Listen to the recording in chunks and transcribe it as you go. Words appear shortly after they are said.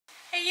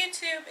Hey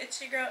YouTube,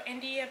 it's your girl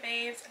India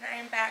Babes, and I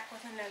am back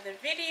with another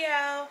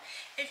video.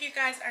 If you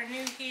guys are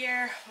new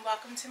here,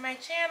 welcome to my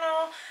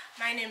channel.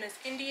 My name is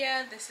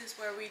India. This is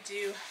where we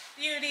do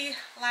beauty,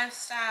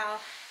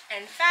 lifestyle,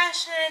 and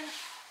fashion,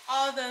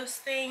 all those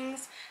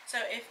things. So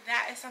if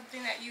that is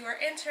something that you are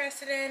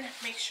interested in,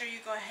 make sure you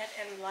go ahead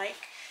and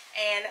like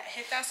and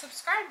hit that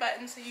subscribe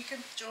button so you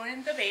can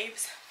join the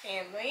Babes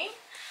family.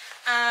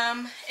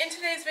 In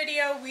today's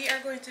video, we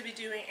are going to be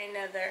doing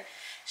another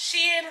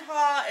Shein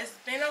haul. It's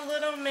been a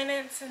little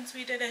minute since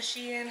we did a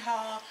Shein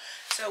haul,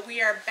 so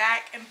we are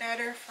back and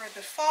better for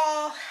the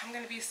fall. I'm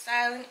going to be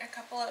styling a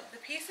couple of the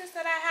pieces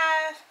that I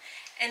have,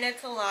 and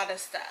it's a lot of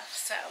stuff.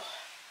 So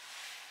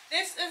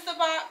this is the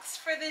box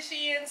for the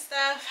Shein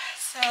stuff.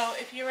 So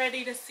if you're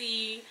ready to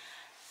see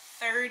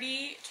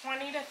 20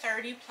 to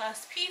 30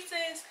 plus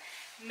pieces,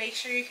 make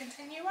sure you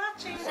continue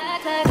watching.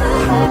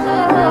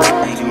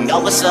 You know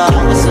what's up,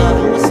 what's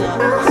up, what's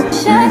up.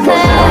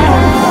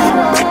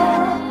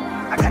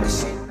 I got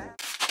this shit.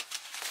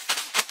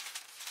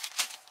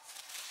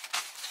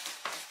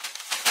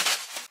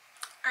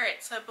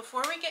 Alright, so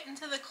before we get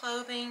into the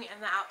clothing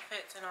and the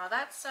outfits and all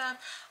that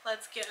stuff,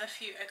 let's get a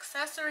few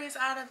accessories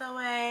out of the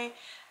way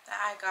that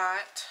I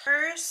got.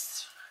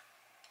 First,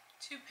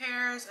 two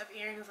pairs of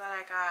earrings that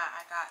I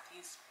got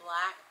these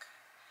black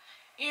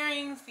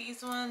earrings.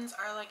 These ones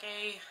are like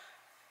a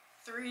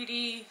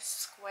 3D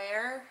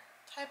square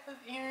type of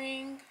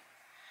earring,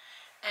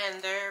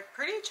 and they're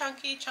pretty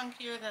chunky,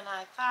 chunkier than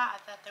I thought. I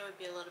thought they would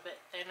be a little bit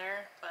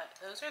thinner, but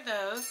those are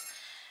those.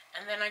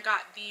 And then I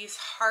got these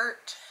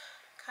heart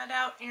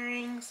cutout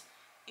earrings.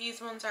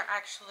 These ones are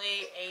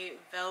actually a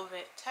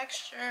velvet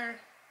texture,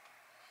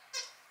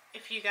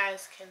 if you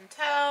guys can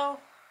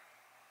tell.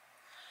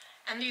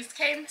 And these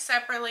came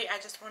separately. I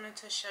just wanted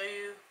to show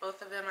you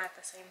both of them at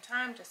the same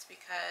time just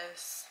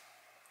because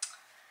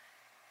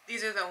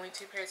these are the only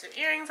two pairs of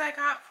earrings I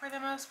got for the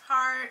most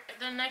part.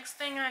 The next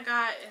thing I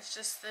got is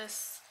just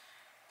this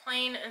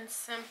plain and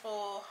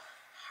simple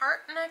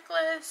heart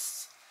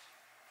necklace.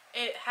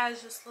 It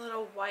has this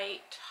little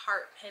white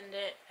heart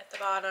pendant at the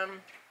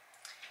bottom.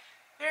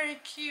 Very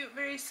cute,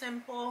 very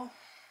simple.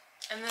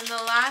 And then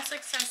the last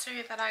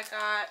accessory that I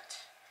got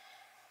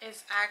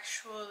is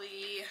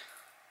actually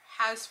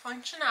has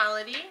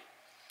functionality.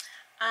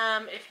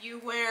 If you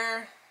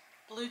wear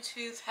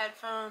Bluetooth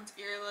headphones,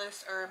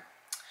 earless, or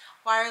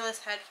wireless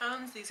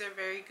headphones, these are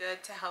very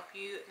good to help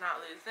you not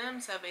lose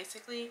them. So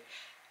basically,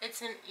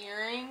 it's an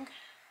earring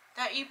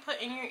that you put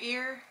in your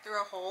ear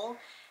through a hole,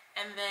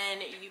 and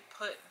then you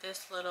put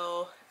this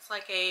little, it's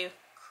like a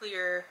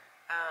clear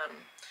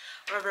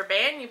rubber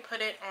band. You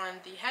put it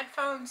on the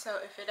headphone, so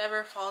if it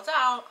ever falls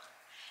out,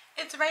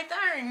 it's right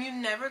there and you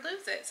never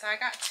lose it. So I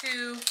got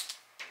two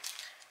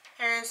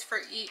pairs for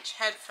each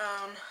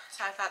headphone,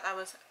 so I thought that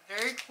was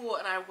very cool,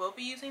 and I will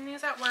be using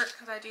these at work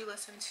because I do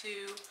listen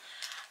to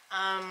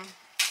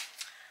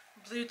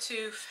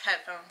Bluetooth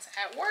headphones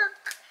at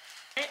work.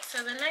 Alright,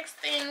 so the next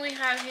thing we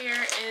have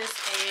here is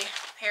a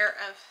pair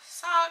of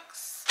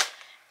socks.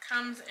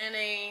 Comes in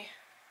a,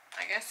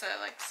 I guess a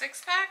like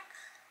 6-pack.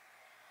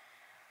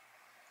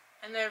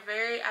 And they're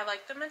I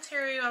like the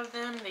material of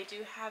them. They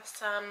do have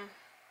some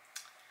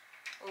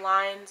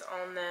lines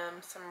on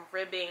them, some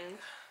ribbing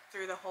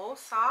through the whole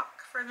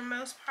sock for the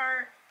most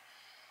part.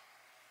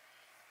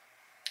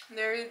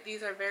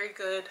 These are very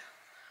good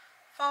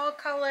fall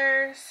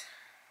colors.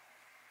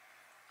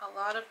 A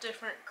lot of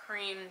different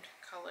creamed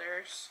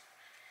colors.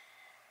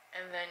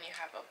 And then you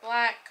have a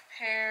black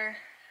pair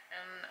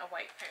and a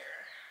white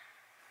pair.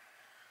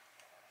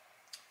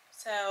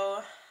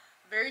 So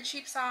very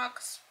cheap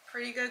socks,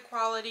 pretty good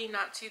quality,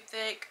 not too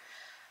thick,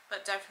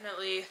 but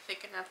definitely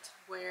thick enough to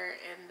wear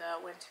in the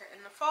winter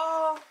and the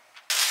fall.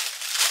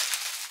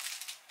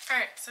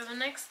 Alright, so the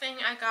next thing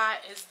I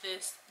got is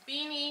this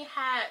beanie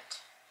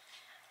hat.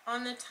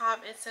 On the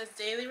top it says,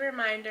 daily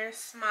reminder,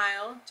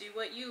 smile, do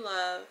what you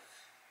love.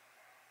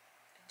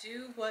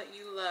 Do what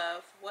you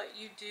love. What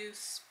you do,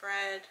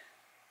 spread.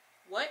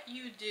 What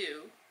you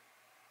do.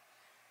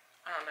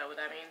 I don't know what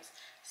that means.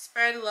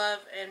 Spread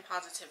love and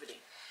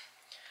positivity.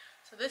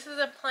 So this is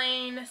a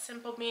plain,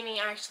 simple beanie.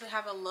 I actually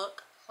have a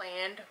look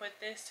planned with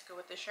this to go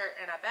with the shirt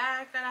and a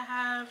bag that I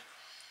have.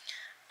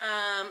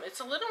 It's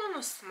a little on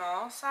the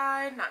small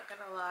side, not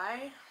gonna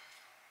lie.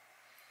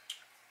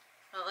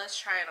 But let's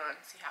try it on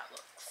and see how it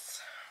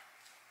looks.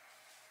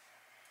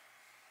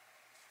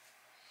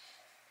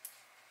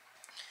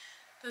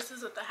 This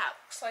is what the hat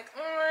looks like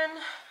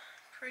on.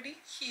 Pretty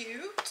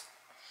cute.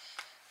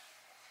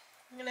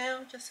 You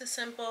know, just a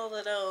simple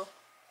little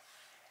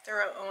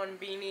throw-on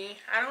beanie.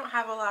 I don't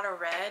have a lot of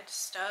red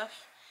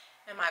stuff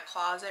in my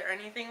closet or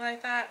anything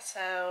like that,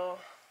 so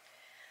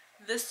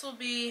this will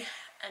be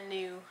a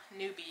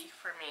newbie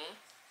for me.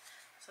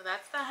 So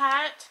that's the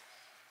hat.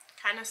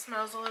 Kind of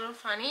smells a little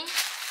funny.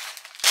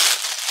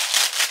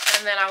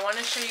 And then I want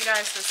to show you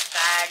guys this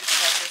bag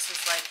because this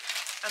is like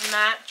a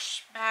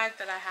match bag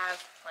that I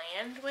have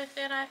planned with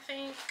it, I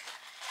think.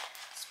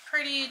 It's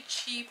pretty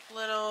cheap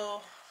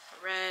little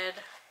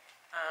red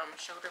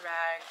shoulder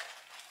bag.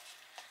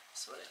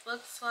 That's what it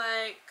looks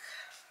like.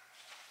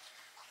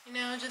 You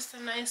know, just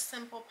a nice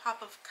simple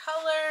pop of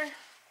color.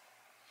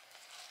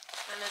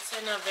 And it's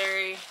in a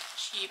very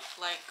cheap,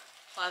 like,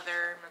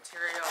 leather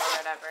material or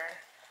whatever.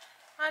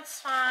 That's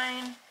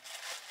fine.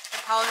 I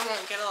probably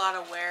won't get a lot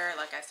of wear.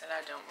 Like I said,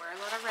 I don't wear a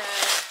lot of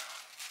red.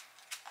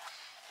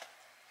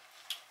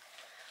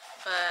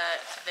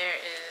 But there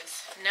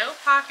is no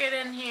pocket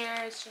in here.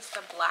 It's just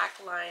a black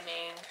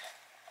lining.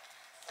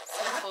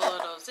 Simple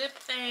little zip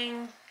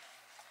thing.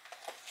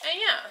 And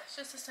yeah, it's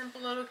just a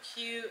simple little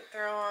cute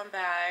throw-on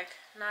bag.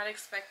 Not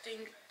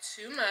expecting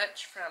too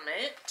much from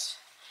it.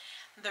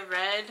 The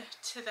red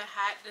to the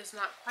hat does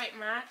not quite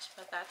match,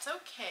 but that's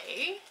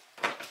okay.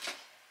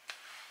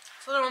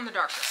 It's a little on the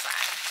darker side.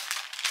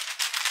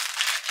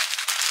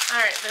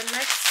 Alright, the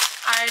next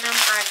item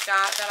I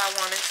got that I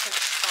wanted to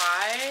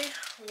try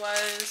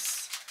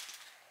was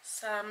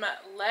some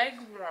leg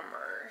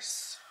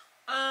warmers.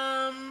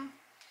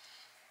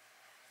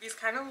 These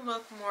kind of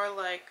look more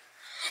like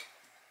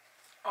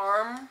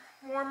arm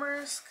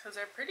warmers because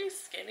they're pretty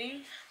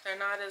skinny. They're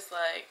not as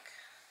like,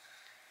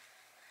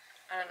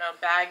 I don't know,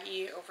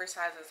 baggy,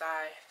 oversized as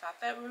I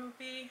thought that would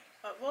be.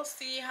 But we'll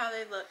see how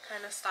they look,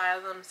 kind of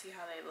style them, see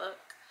how they look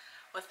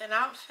with an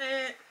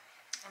outfit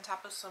on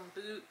top of some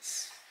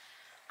boots.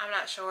 I'm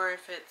not sure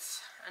if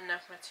it's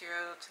enough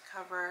material to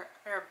cover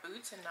a pair of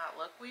boots and not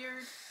look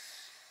weird.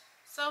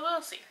 So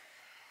we'll see.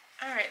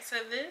 Alright, so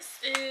this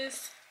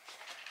is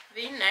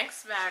the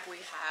next bag we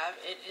have.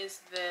 It is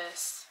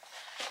this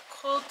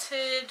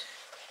quilted,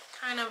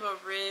 kind of a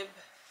rib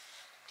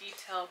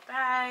detail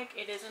bag.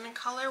 It is in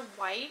color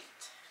white.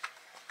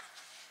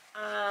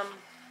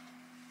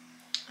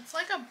 It's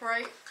like a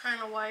bright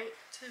kind of white,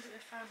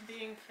 if I'm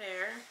being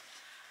fair.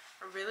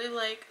 I really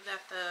like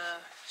that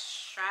the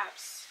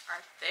straps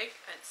are thick.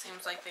 It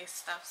seems like they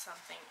stuffed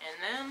something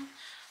in them,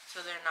 so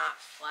they're not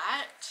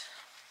flat.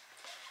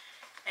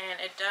 And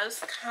it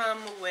does come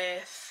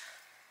with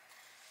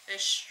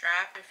this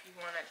strap if you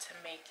wanted to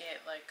make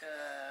it like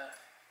a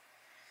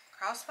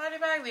crossbody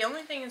bag. The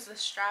only thing is the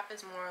strap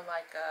is more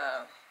like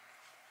a,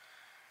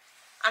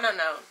 I don't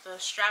know, the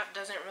strap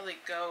doesn't really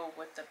go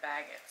with the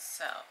bag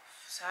itself.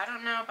 So I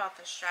don't know about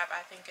the strap.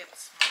 I think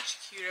it's much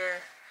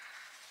cuter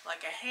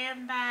like a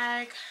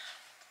handbag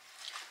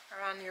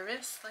around your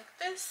wrist like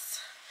this.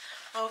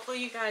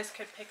 Hopefully you guys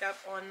could pick up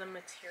on the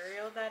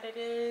material that it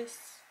is.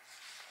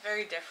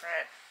 Very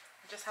different.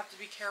 You just have to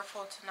be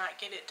careful to not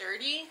get it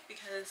dirty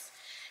because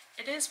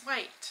it is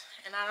white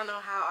and I don't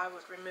know how I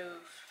would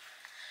remove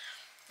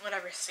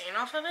whatever stain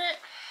off of it.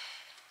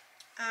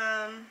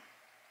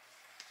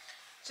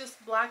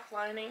 Just black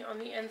lining on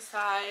the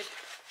inside.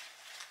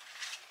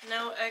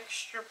 No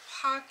extra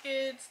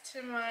pockets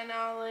to my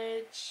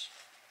knowledge.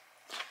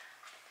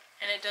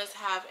 And it does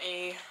have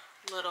a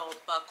little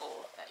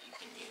buckle that you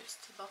can use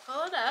to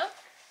buckle it up.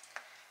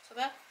 So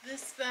that's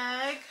this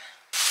bag.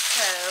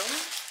 So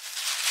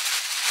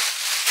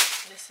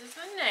this is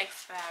the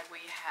next bag we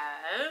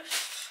have.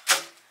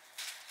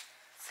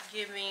 It's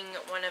giving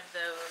one of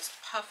those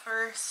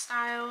puffer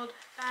styled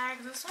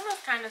bags. This one is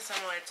kind of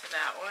similar to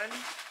that one.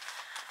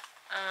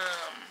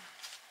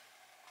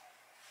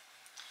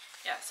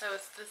 Yeah, so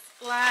it's this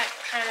black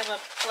kind of a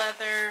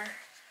pleather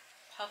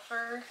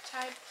puffer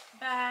type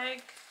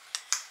bag.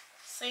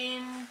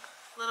 Same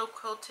little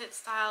quilted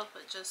style,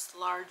 but just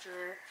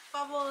larger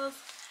bubbles.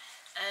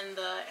 And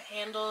the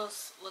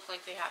handles look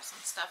like they have some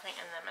stuffing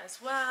in them as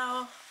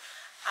well.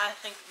 I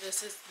think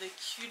this is the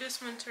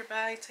cutest winter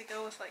bag to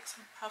go with like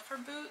some puffer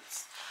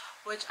boots,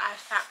 which I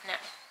found. Now,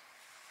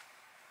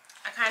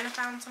 I kind of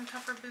found some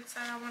puffer boots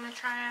that I want to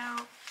try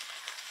out.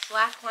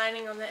 Black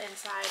lining on the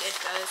inside. It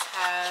does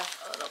have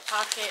a little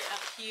pocket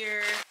up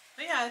here.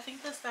 But yeah, I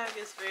think this bag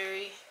is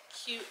very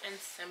cute and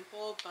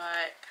simple,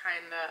 but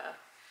kind of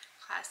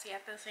classy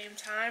at the same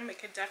time. It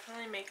could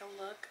definitely make a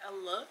look.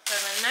 So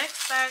the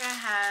next bag I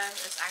have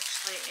is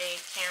actually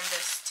a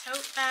canvas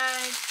tote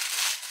bag.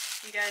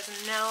 You guys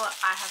know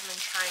I have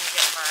been trying to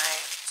get my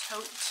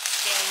tote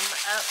game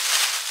up.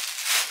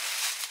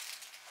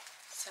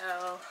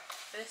 So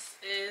this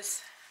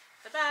is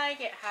the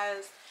bag. It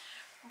has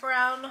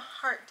brown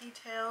heart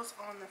details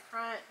on the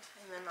front,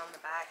 and then on the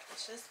back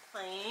it's just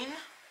plain.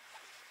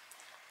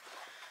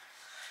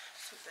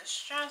 That's what the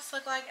straps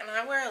look like, and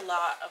I wear a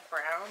lot of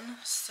brown,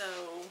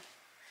 so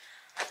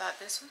I thought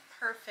this was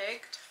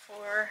perfect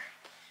for,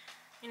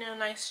 you know,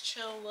 nice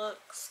chill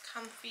looks,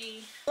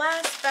 comfy.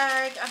 Last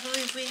bag I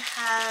believe we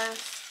have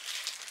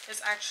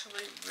is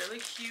actually really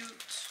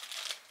cute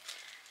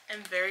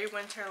and very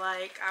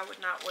winter-like. I would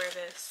not wear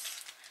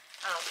this,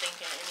 I don't think,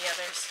 in any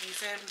other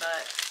season,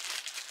 but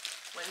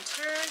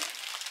winter,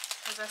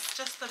 because that's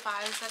just the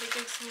vibes that it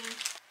gives me.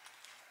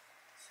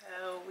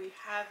 So we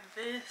have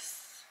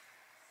this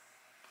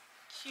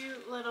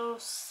cute little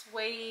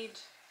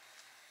suede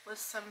with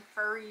some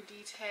furry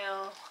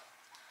detail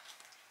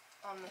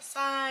on the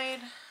side.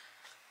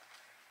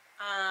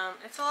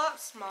 It's a lot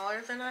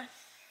smaller than I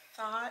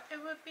thought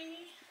it would be,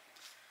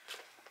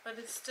 but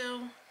it's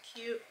still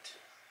cute.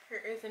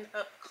 Here is an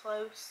up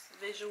close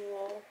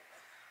visual.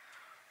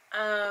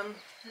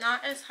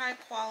 Not as high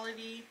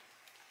quality.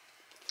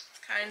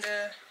 kind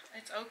of,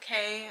 it's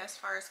okay as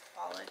far as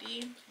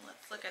quality.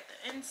 Let's look at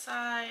the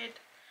inside.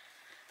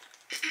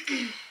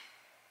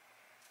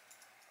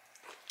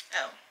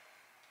 Oh,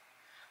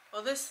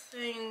 well, this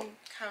thing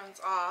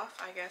comes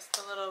off, I guess.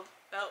 The little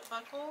belt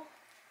buckle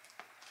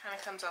kind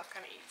of comes off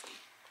kind of easy.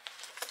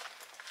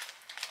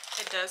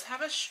 It does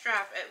have a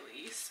strap at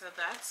least, so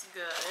that's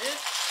good.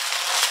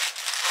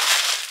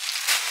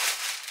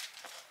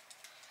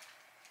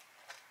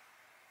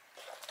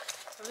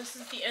 So this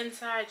is the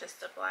inside,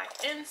 just a black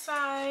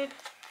inside.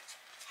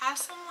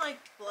 Has some like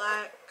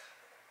black,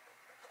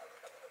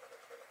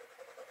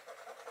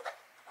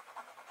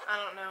 I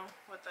don't know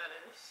what that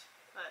is,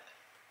 but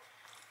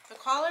the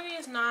quality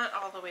is not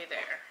all the way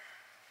there.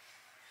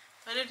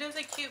 But it is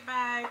a cute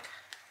bag.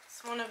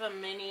 It's one of a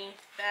mini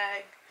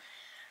bag.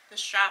 The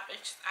strap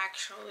is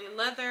actually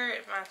leather.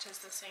 It matches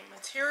the same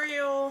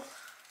material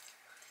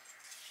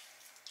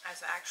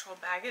as the actual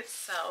bag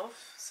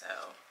itself. So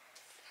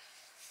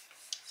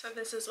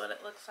this is what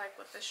it looks like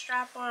with the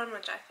strap on,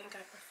 which I think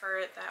I prefer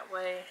it that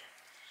way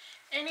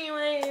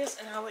anyways.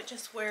 And I would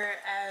just wear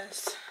it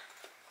as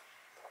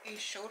a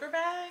shoulder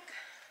bag,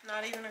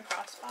 not even a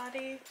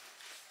crossbody.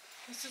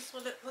 This is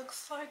what it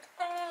looks like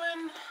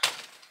on.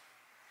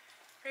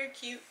 Very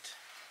cute.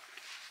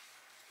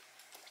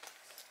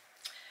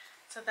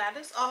 So that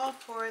is all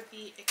for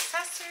the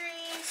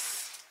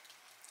accessories.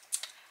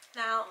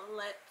 Now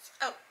let's,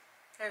 oh,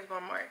 there's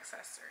one more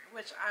accessory,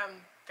 which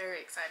I'm very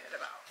excited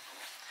about.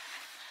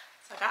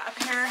 So I got a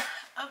pair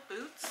of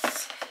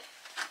boots.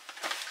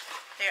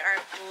 They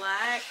are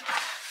black,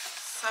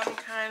 some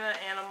kind of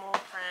animal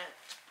print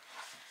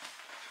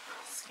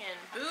skin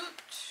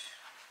boot.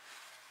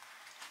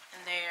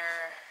 And they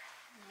are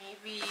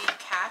maybe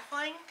calf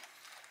length.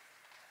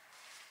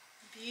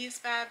 These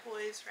bad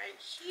boys right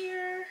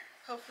here.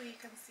 Hopefully you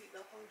can see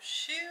the whole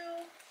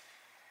shoe.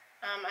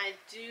 I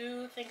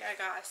do think I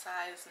got a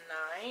size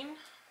 9,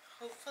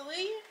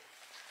 hopefully.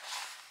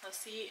 Let's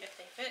see if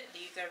they fit.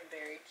 These are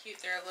very cute.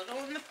 They're a little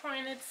on the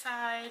pointed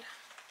side.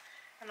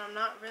 And I'm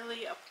not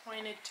really a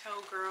pointed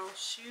toe girl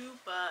shoe,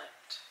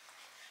 but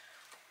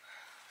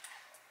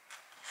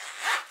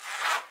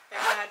they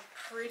had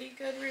pretty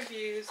good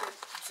reviews. It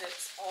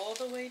zips all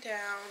the way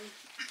down.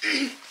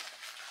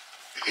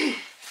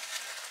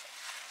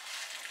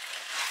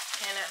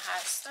 And it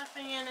has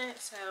stuffing in it,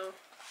 so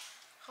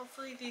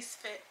hopefully these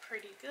fit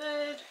pretty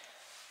good.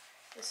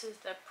 This is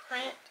the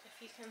print, if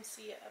you can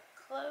see it up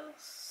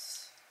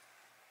close.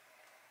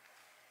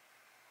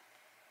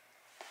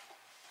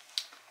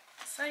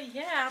 So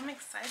yeah, I'm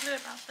excited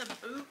about the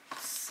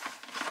boots.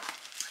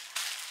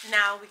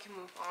 Now we can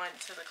move on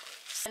to the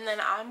clothes. And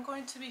then I'm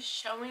going to be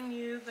showing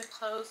you the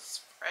clothes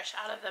fresh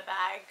out of the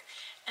bag.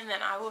 And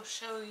then I will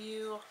show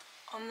you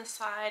on the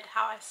side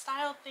how I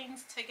style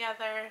things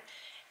together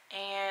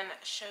and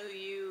show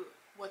you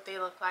what they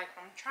look like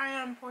on the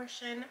try-on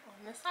portion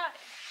on the side.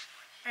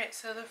 Alright,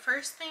 so the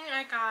first thing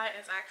I got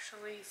is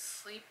actually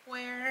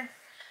sleepwear.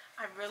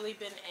 I've really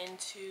been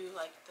into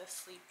like the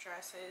sleep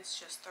dresses,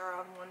 just throw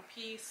on one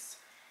piece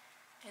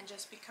and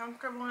just be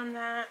comfortable in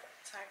that.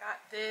 So I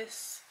got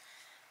this,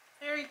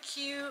 very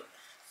cute.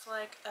 It's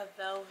like a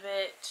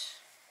velvet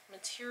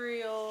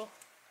material,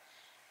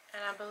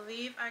 and I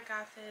believe I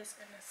got this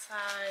in a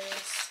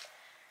size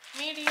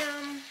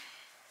medium.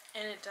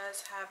 And it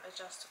does have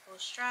adjustable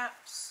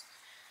straps.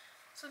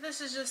 So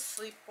this is just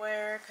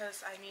sleepwear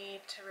because I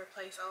need to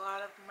replace a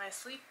lot of my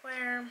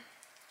sleepwear.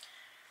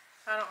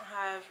 I don't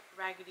have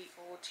raggedy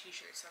old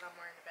t-shirts that I'm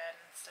wearing to bed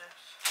and stuff.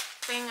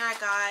 Thing I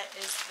got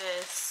is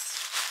this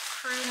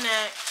crew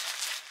neck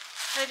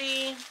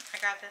hoodie. I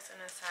got this in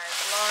a size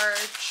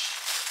large.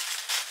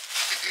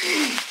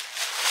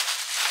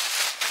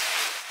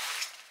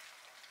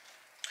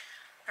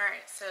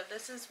 Alright, so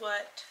this is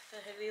what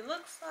the hoodie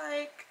looks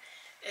like.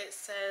 It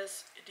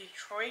says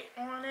Detroit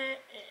on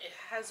it. It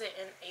has it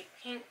in a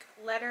pink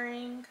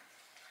lettering.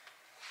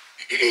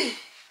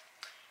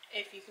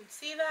 If you can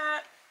see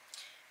that,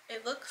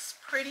 it looks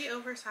pretty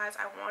oversized.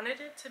 I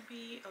wanted it to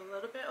be a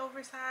little bit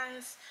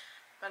oversized,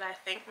 but I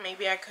think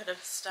maybe I could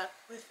have stuck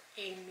with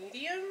a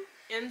medium.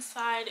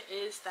 Inside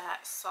is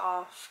that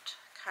soft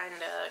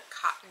kind of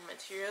cotton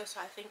material,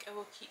 so I think it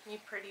will keep me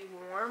pretty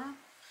warm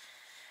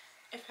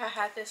if I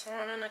had this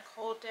on a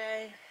cold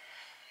day.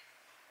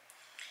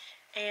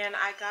 And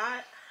I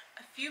got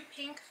a few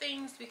pink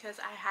things because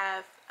I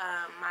have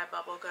my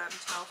bubblegum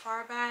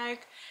Telfar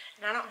bag,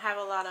 and I don't have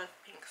a lot of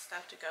pink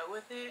stuff to go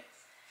with it.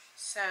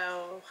 So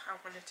I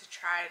wanted to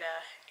try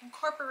to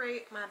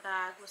incorporate my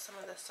bag with some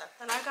of the stuff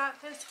that I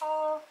got this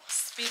haul.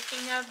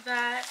 Speaking of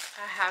that,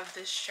 I have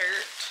this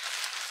shirt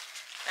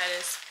that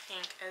is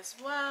pink as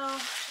well.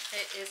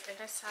 It is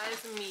in a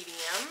size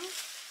medium.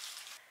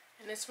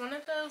 And it's one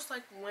of those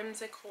like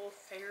whimsical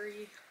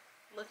fairy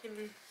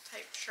looking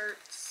type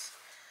shirts.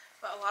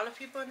 But a lot of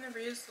people in the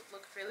reviews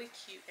look really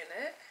cute in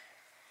it.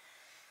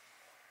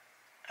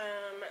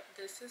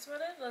 This is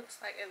what it looks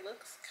like. It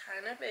looks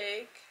kind of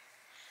big,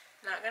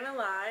 not gonna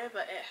lie,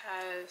 but it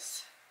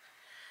has,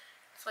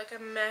 it's like a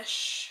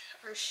mesh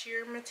or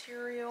sheer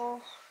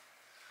material.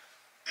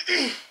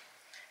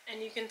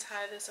 And you can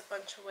tie this a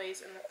bunch of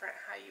ways in the front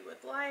how you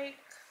would like.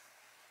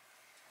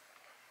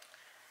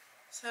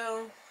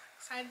 So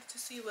excited to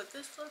see what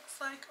this looks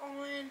like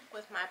on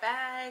with my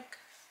bag.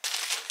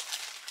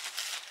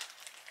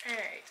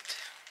 Alright.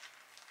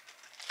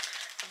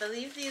 I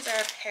believe these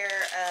are a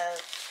pair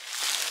of,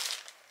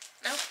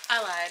 nope,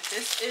 I lied.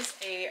 This is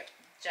a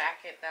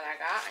jacket that I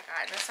got. I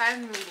got in a size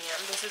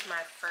medium. This is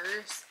my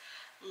first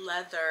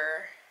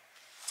leather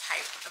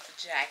type of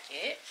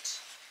jacket.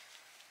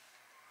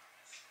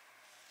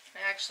 It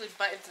actually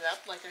buttons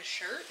up like a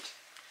shirt,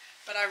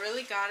 but I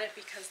really got it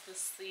because the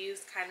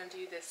sleeves kind of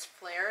do this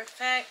flare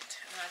effect,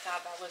 and I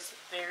thought that was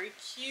very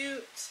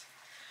cute.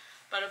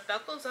 But it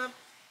buckles up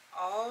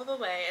all the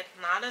way. It's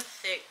not a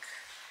thick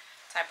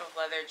type of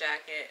leather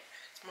jacket.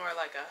 It's more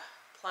like a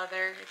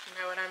pleather, if you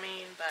know what I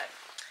mean, but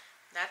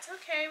that's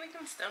okay. We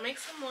can still make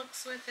some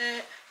looks with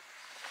it.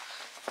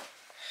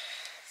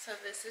 So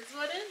this is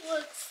what it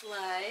looks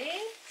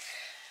like.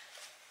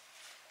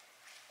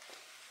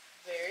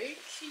 Very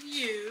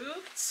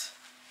cute.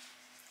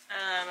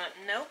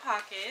 No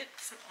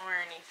pockets or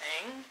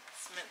anything.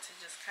 It's meant to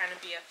just kind of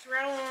be a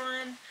throw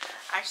on.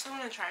 I actually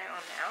want to try it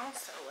on now.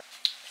 So,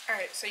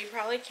 alright, so you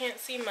probably can't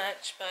see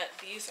much, but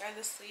these are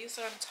the sleeves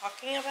that I'm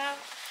talking about.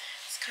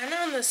 It's kind of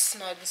on the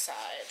snug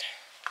side.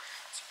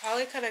 So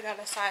probably could have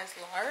got a size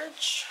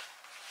large,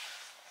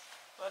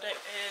 but it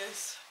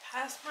is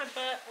past my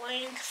butt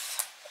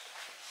length.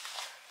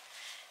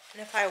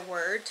 And if I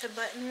were to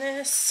button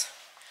this,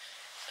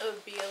 it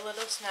would be a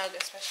little snug,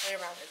 especially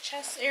around the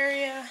chest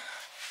area.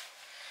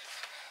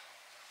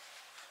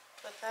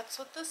 But that's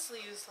what the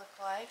sleeves look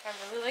like. I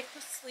really like the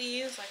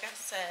sleeves, like I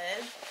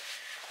said.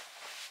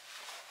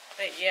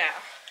 But yeah,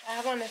 I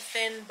have on a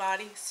thin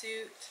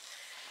bodysuit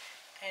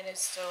and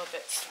it's still a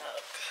bit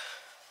snug.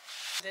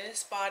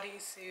 This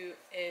bodysuit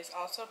is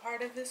also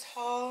part of this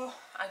haul.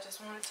 I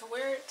just wanted to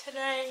wear it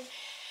today.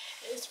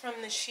 It's from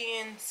the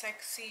Shein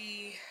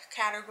sexy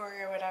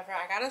category or whatever.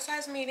 I got a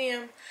size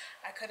medium.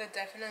 I could have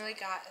definitely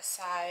got a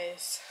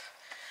size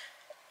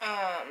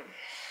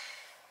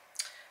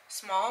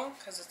small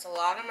because it's a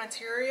lot of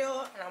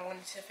material and I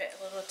wanted to fit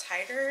a little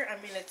tighter. I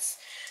mean, it's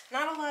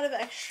not a lot of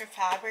extra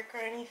fabric or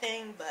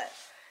anything, but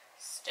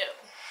still.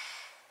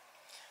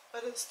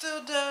 But it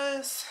still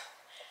does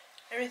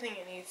everything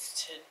it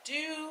needs to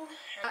do.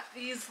 I got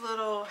these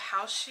little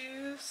house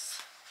shoes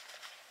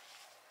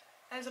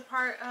as a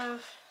part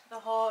of the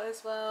haul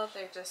as well.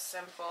 They're just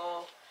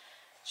simple,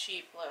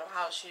 cheap little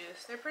house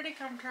shoes. They're pretty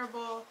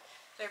comfortable.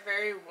 They're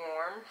very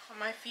warm on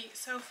my feet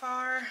so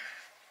far.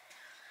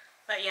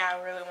 But yeah,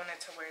 I really wanted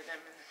to wear them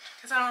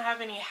because I don't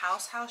have any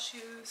house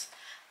shoes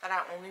that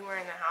I only wear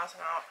in the house,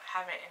 and I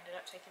haven't ended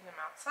up taking them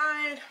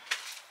outside.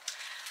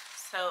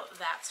 So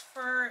that's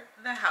for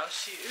the house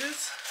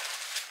shoes.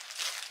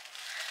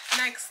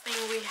 Next thing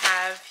we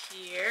have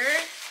here,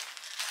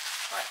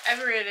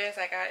 whatever it is,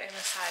 I got in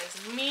a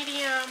size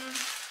medium.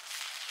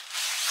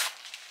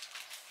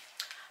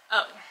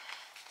 Oh,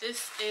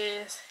 this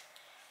is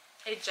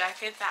a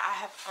jacket that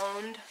I have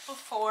owned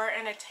before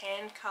in a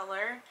tan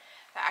color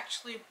that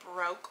actually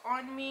broke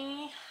on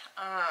me.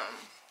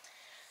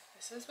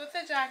 This is what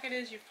the jacket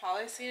is. You've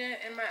probably seen it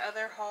in my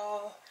other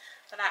haul,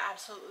 but I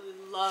absolutely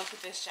love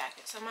this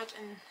jacket so much,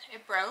 and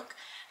it broke.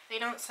 They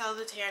don't sell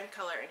the tan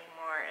color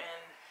anymore,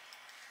 and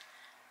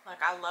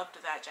like, I loved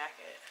that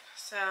jacket.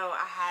 So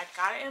I had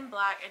got it in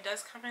black. It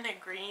does come in a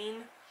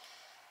green,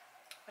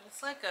 but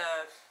it's like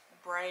a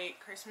bright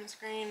Christmas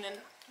green, and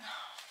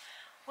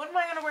what am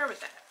I gonna wear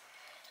with that?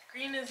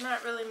 Green is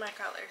not really my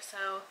color,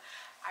 so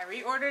I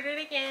reordered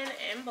it again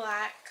in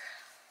black,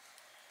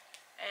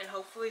 and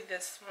hopefully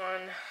this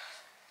one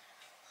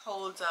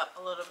holds up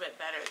a little bit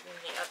better than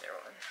the other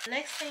one.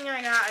 Next thing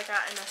I got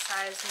in a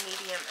size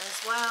medium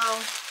as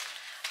well.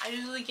 I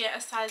usually get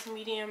a size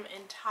medium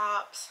in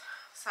tops,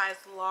 size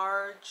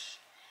large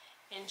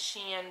in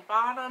Shein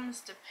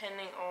bottoms,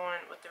 depending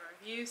on what the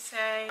reviews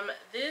say.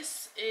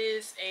 This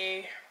is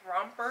a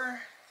romper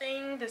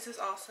thing. This is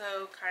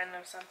also kind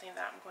of something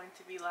that I'm going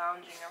to be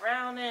lounging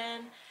around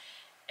in.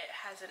 It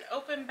has an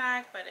open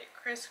back, but it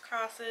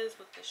crisscrosses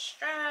with the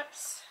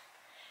straps.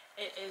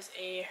 It is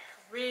a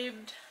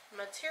ribbed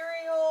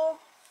material.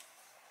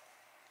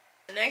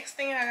 The next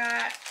thing I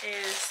got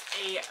is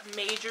a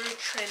major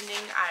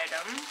trending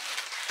item.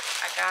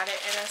 I got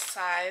it in a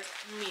size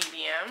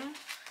medium.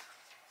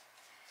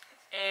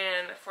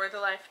 And for the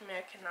life of me,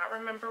 I cannot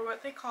remember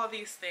what they call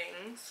these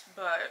things,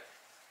 but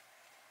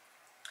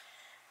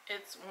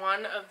it's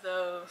one of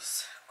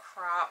those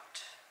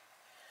cropped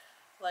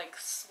like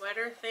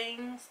sweater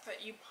things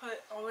that you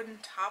put on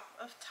top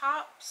of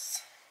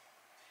tops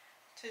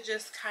to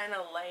just kind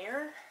of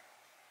layer.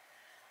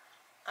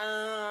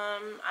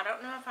 I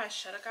don't know if I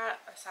should have got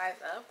a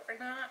size up or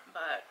not,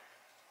 but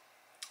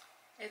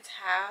it's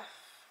half,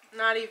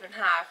 not even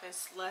half,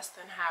 it's less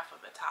than half of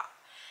a top.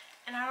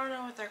 And I don't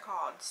know what they're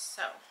called.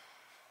 So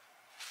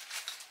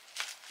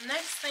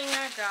next thing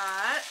I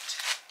got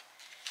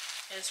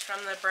is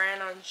from the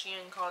brand on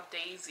Shein called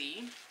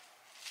Daisy.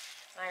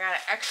 And I got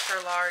an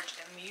extra large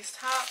in these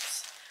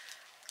tops.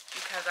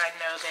 because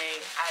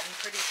I'm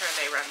pretty sure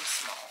they run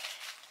small.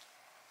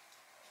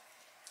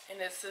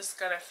 And it's just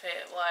gonna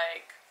fit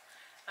like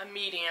a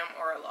medium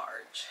or a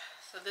large.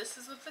 So this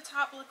is what the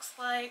top looks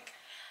like.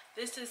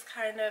 This is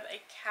kind of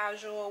a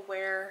casual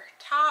wear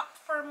top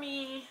for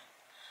me.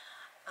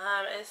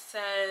 It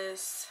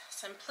says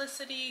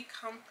simplicity,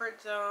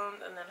 comfort zone,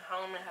 and then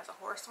home. It has a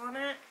horse on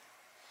it.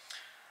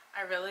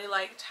 I really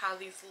liked how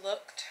these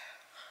looked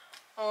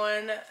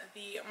on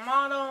the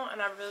model,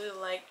 and I really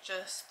like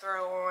just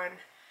throw on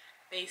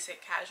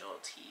basic casual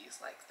tees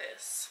like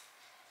this.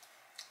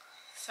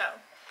 So,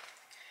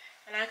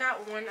 and I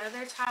got one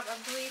other top, I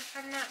believe,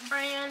 from that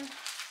brand,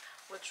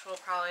 which we'll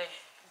probably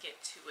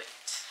get to it.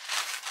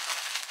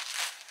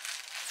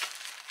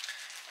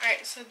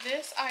 Alright, so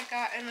this I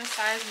got in a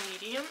size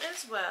medium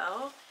as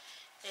well.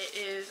 It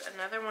is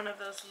another one of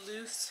those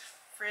loose,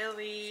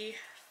 frilly,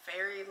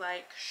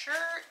 fairy-like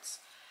shirts.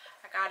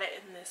 I got it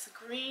in this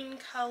green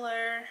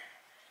color.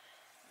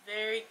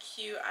 Very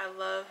cute. I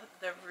love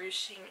the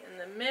ruching in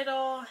the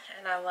middle,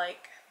 and I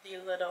like the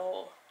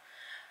little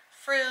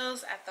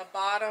frills at the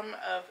bottom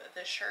of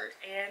the shirt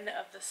and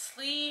of the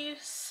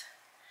sleeves.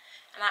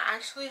 And I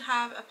actually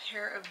have a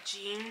pair of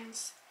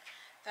jeans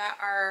that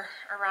are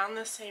around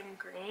the same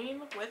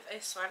green with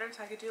a sweater,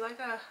 so I could do like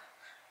a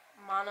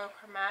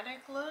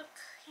monochromatic look,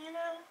 you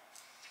know.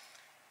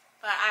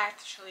 But I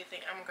actually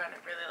think I'm gonna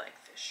really like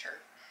this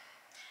shirt,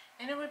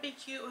 and it would be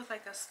cute with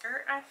like a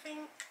skirt, I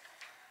think.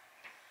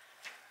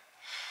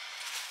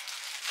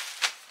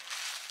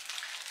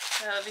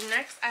 So the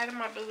next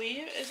item, I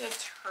believe, is a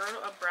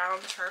brown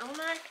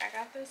turtleneck. I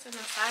got this in a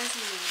size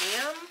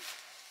medium.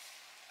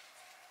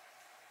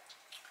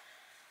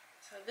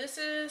 So this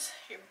is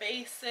your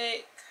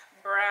basic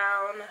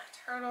brown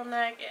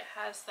turtleneck. It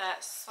has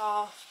that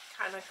soft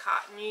kind of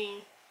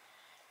cottony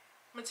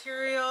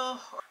material.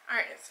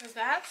 Alright, so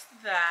that's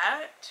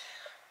that.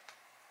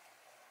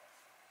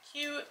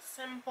 Cute,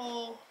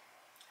 simple,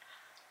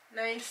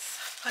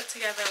 nice, put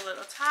together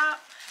little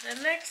top.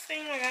 The next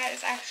thing I got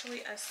is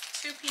actually a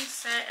two-piece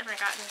set, and I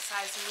got in a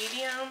size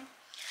medium.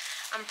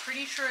 I'm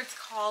pretty sure it's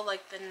called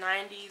like the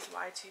 90s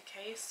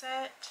Y2K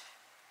set.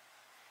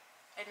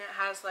 And it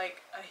has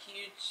like a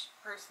huge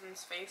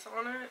person's face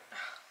on it.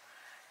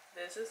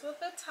 This is what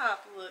the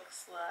top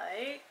looks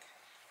like.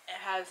 It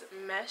has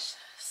mesh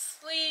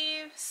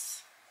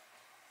sleeves,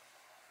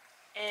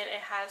 and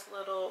it has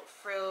little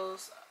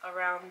frills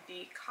around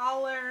the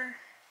collar,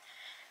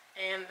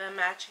 and the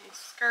matching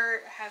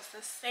skirt has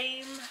the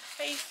same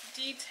face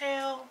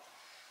detail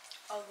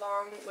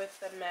along with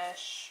the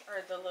mesh,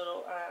 or the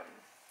little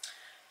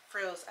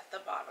frills at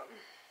the bottom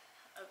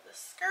of the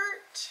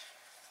skirt.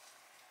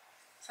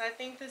 So I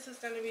think this is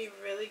going to be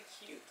really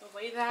cute. The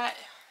way that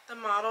the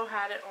model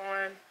had it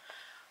on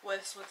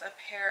was with a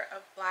pair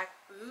of black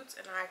boots,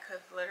 and I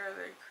could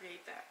literally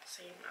create that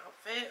same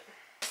outfit.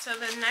 So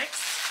the next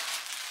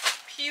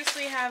piece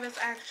we have is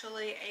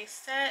actually a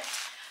set.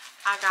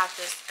 I got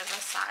this in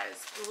a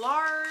size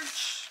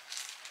large.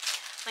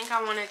 I think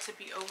I wanted to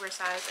be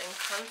oversized and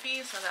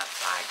comfy, so that's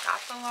why I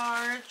got the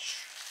large.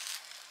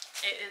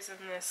 It is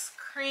in this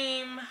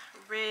cream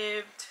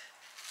ribbed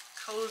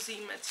cozy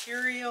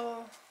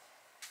material.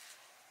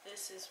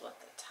 This is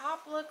what the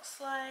top looks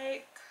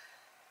like.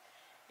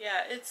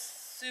 Yeah, it's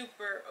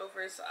super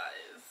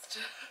oversized.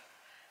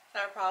 So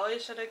I probably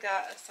should have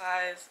got a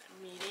size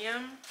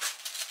medium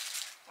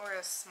or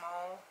a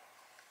small.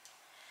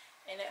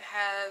 And it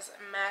has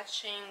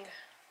matching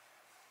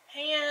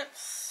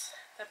pants.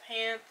 The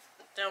pants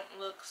don't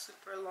look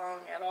super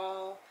long at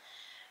all,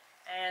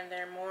 and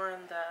they're more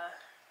in the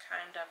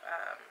kind of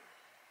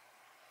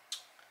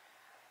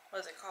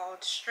what's it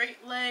called,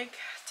 straight leg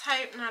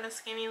type, not a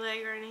skinny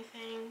leg or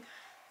anything.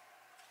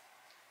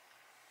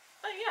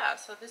 But yeah,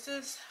 so this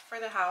is for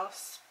the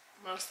house,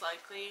 most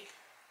likely.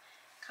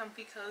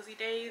 Comfy cozy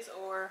days,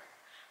 or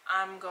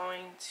I'm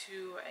going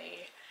to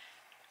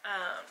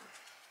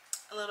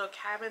a little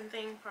cabin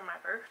thing for my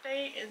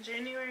birthday in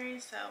January,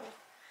 so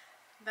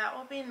that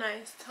will be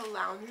nice to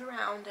lounge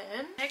around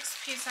in.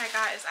 Next piece I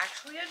got is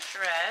actually a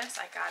dress.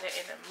 I got it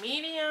in a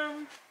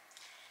medium,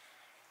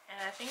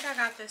 and I think I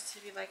got this to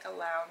be like a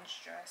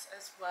lounge dress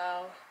as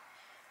well.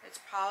 It's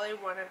probably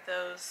one of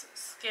those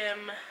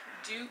skim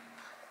dupe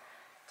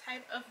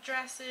type of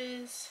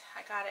dresses.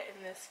 I got it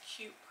in this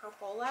cute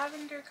purple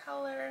lavender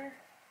color.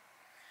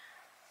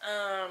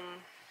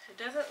 It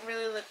doesn't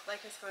really look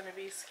like it's going to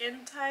be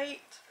skin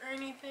tight or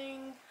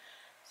anything,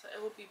 so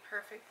it will be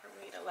perfect for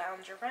me to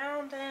lounge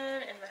around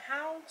in the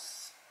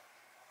house.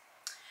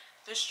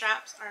 The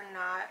straps are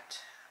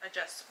not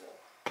adjustable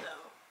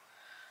though,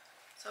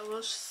 so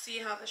we'll see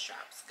how the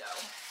straps go.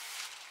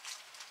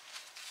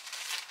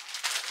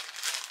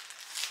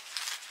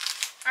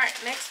 Alright,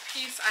 next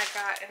piece I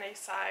got in a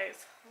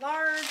size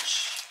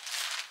large.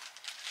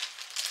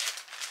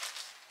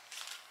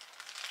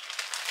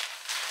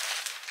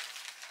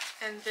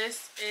 And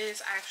this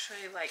is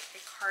actually like a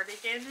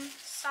cardigan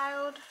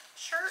styled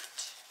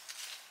shirt.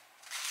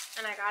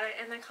 And I got it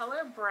in the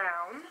color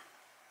brown.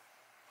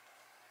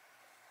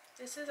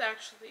 This is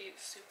actually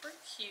super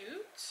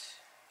cute.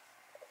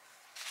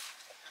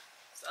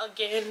 So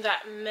again,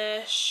 that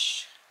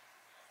mesh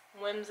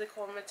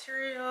whimsical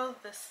material.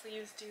 The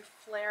sleeves do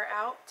flare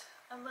out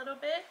a little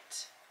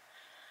bit.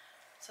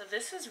 So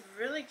this is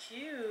really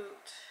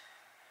cute.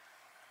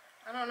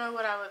 I don't know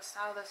what I would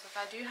style this with.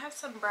 I do have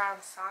some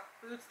brown sock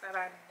boots that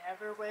I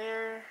never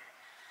wear.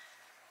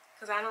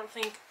 Because I don't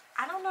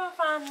know if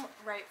I'm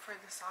right for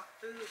the sock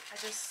boot. I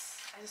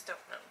just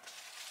don't know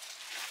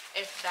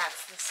if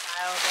that's the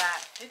style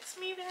that fits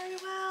me very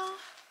well.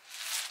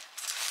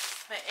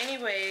 But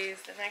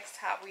anyways, the next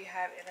top we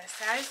have in a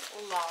size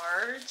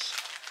large,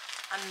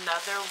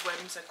 another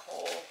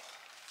whimsical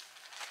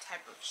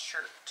type of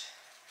shirt.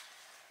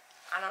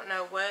 I don't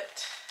know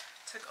what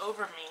took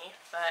over me,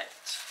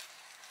 but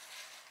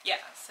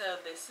yeah, so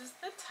this is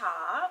the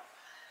top.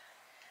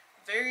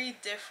 Very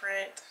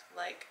different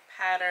like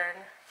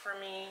pattern for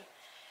me.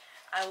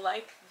 I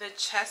like the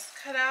chest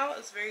cutout.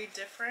 It's very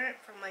different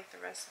from like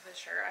the rest of the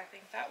shirt. I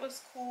think that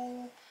was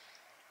cool.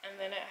 And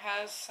then it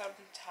has some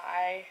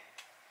tie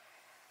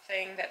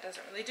thing that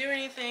doesn't really do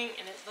anything,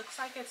 and it looks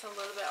like it's a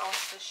little bit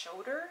off the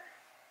shoulder,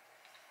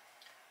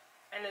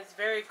 and it's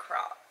very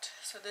cropped.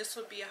 So this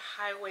would be a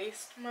high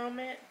waist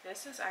moment.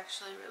 This is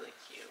actually really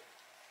cute.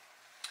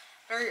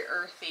 Very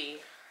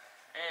earthy,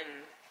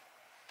 and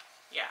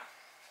yeah.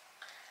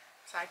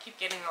 So I keep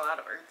getting a lot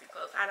of earthy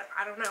clothes. I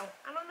don't know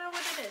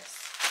what it is.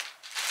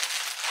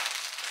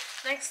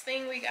 Next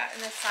thing we got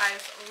in a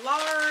size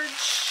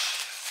large.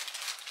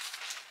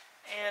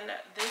 And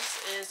this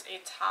is a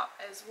top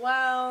as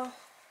well.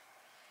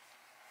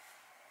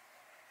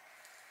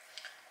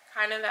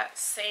 Kind of that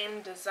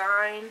same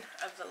design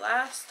of the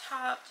last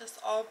top, just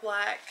all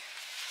black.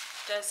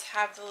 Does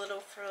have the little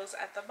frills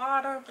at the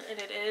bottom, and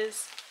it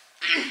is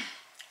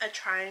a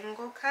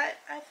triangle cut,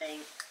 I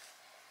think.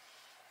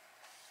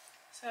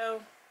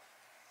 So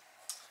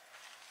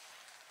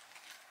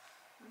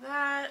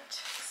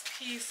that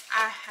piece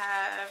I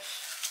have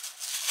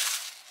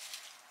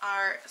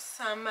are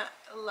some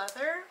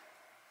leather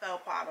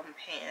bell-bottom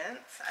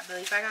pants. I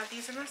believe I got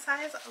these in a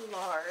size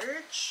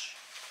large.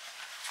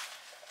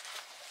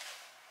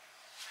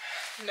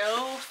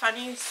 No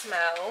funny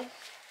smell,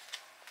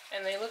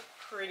 and they look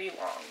pretty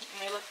long,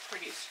 and they look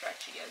pretty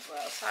stretchy as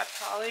well. So I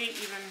probably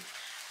even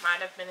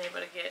might have been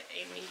able to get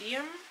a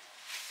medium.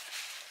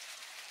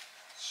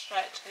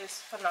 Stretch is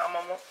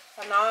phenomenal.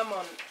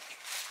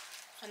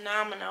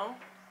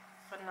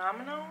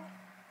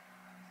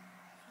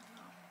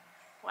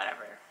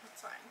 Whatever,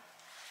 that's fine.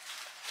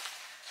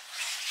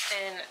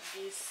 And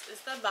this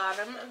is the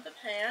bottom of the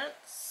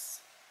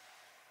pants.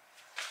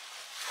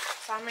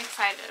 So I'm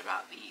excited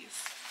about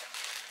these.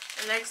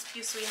 The next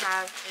piece we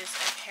have is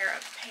a pair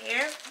of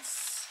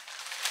pants.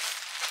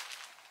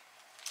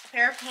 A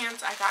pair of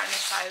pants I got in a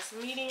size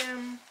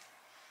medium.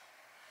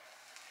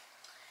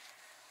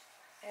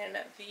 And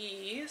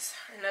these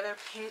are another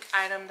pink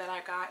item that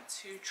I got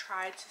to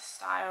try to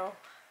style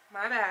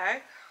my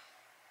bag.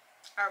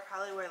 I would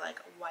probably wear like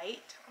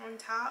white on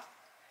top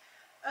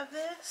of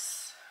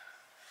this.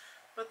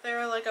 But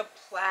they're like a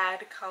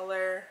plaid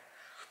color,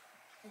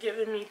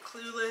 giving me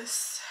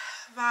Clueless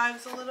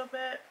vibes a little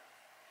bit.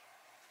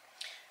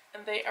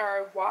 And they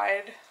are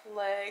wide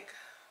leg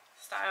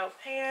style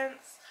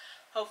pants.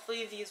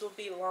 Hopefully these will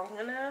be long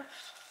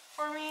enough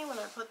for me when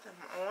I put them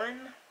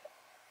on.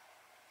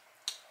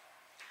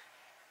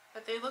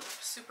 But they look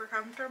super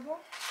comfortable.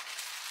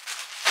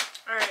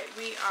 Alright,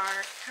 we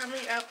are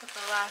coming up with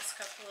the last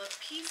couple of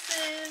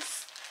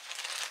pieces.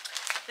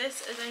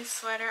 This is a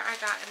sweater I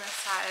got in a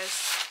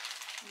size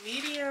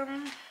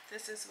medium.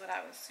 This is what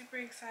I was super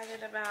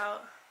excited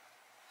about.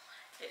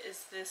 It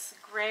is this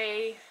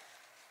gray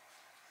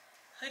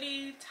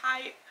hoodie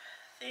type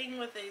thing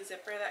with a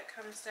zipper that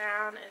comes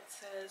down. It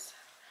says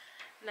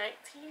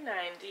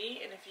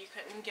 1990, and if you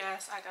couldn't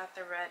guess, I got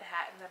the red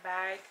hat in the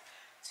bag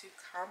to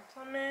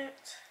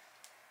complement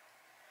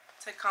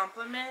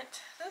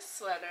the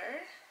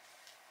sweater.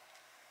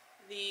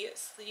 The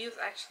sleeves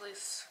actually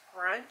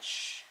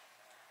scrunch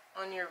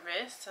on your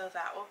wrist, so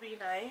that will be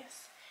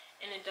nice,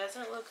 and it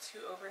doesn't look too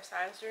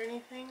oversized or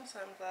anything, so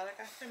I'm glad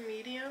I got the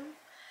medium.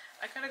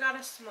 I could have got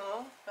a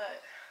small,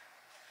 but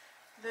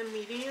the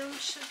medium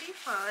should be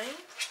fine.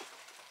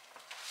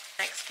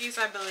 Next piece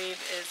I believe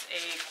is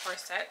a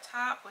corset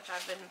top, which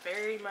I've been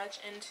very much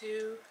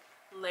into,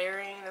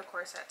 layering the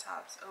corset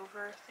tops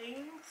over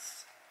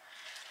things.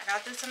 I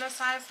got this in a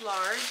size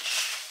large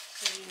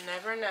because you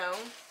never know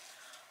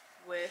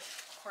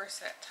with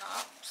corset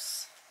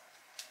tops.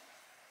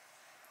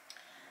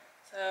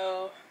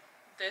 So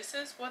this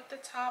is what the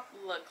top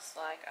looks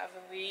like. I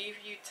believe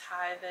you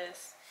tie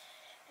this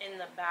in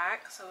the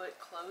back so it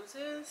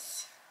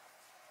closes,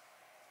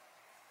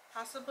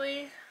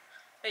 possibly.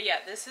 But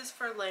yeah, this is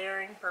for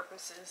layering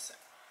purposes.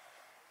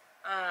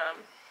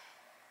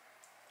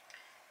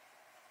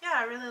 Yeah,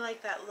 I really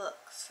like that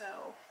look,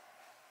 so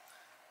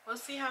we'll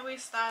see how we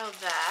style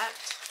that.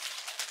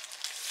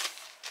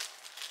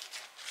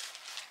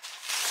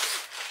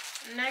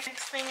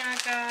 Next thing I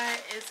got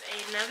is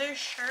another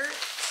shirt.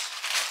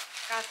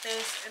 Got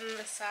this in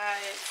the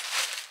size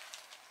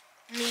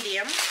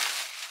medium.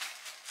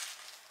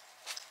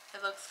 The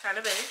It looks kind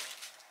of big.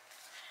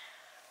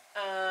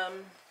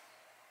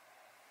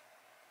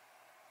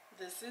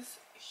 This is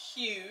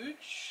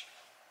huge.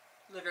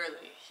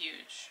 Literally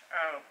huge.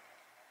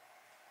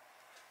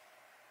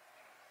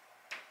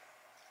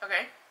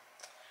 Okay.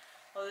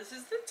 Well, this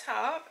is the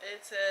top.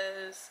 It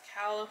says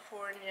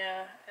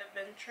California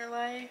Adventure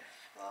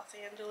Life, Los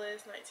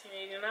Angeles,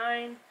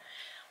 1989.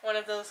 One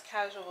of those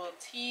casual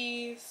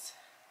tees.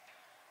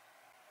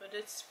 But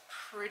it's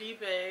pretty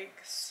big,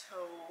 so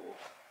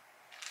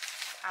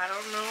I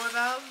don't know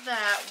about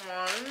that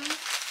one.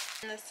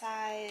 In the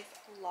size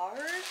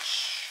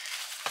large.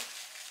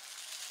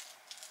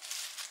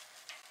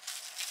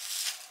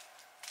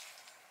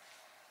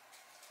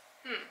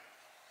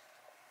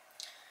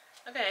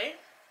 Okay,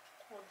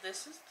 well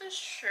this is the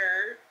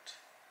shirt.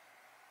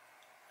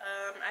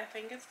 I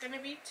think it's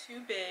gonna be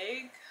too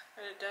big,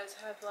 but it does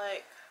have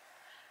like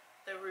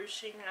the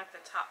ruching at the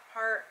top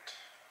part.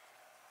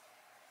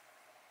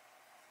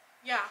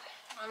 Yeah,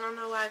 I don't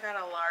know why I got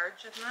a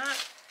large in that.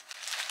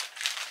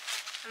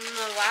 And then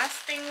the last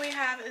thing we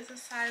have is a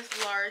size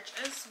large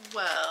as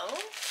well.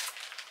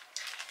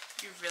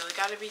 You really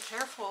got to be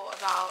careful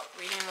about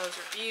reading those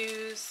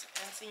reviews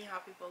and seeing how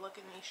people look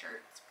in these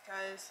shirts,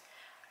 because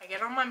I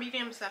get on my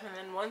medium stuff and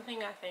then one thing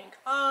I think,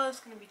 oh,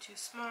 it's going to be too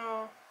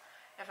small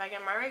if I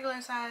get my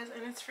regular size,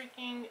 and it's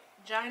freaking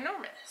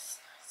ginormous.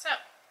 So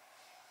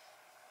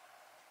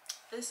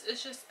this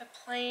is just a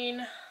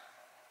plain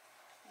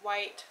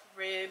white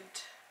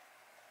ribbed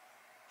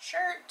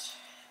shirt.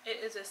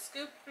 It is a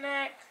scoop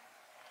neck.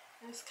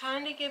 It's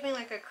kind of giving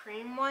like a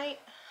cream white,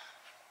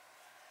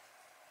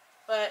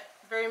 but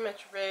very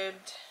much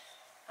ribbed.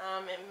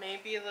 It may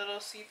be a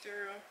little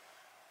see-through,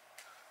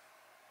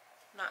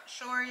 not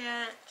sure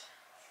yet,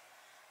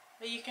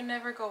 but you can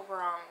never go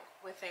wrong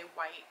with a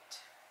white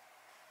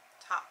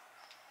top.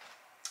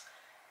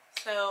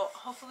 So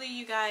hopefully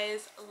you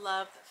guys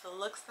loved the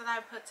looks that I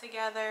put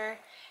together.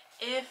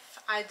 If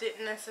I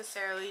didn't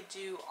necessarily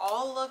do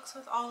all looks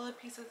with all the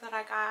pieces that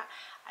I got,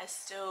 I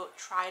still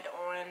tried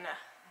on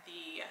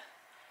the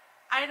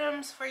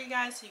items for you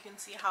guys so you can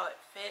see how it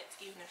fits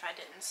even if I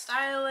didn't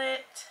style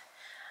it.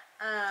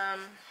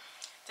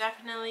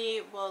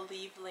 Definitely will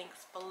leave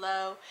links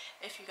below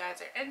if you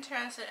guys are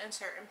interested in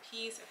certain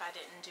piece. If I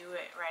didn't do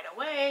it right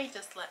away,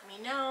 just let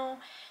me know.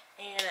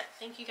 And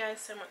thank you guys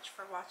so much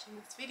for watching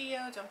this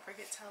video. Don't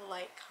forget to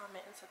like,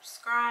 comment, and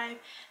subscribe,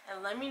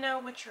 and let me know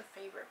what your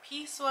favorite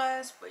piece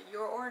was, what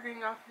you're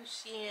ordering off of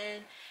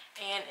Shein,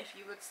 and if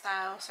you would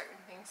style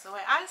certain things the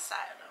way I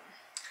style them.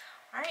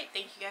 Alright,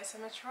 thank you guys so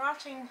much for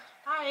watching.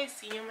 Bye,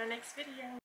 see you in my next video.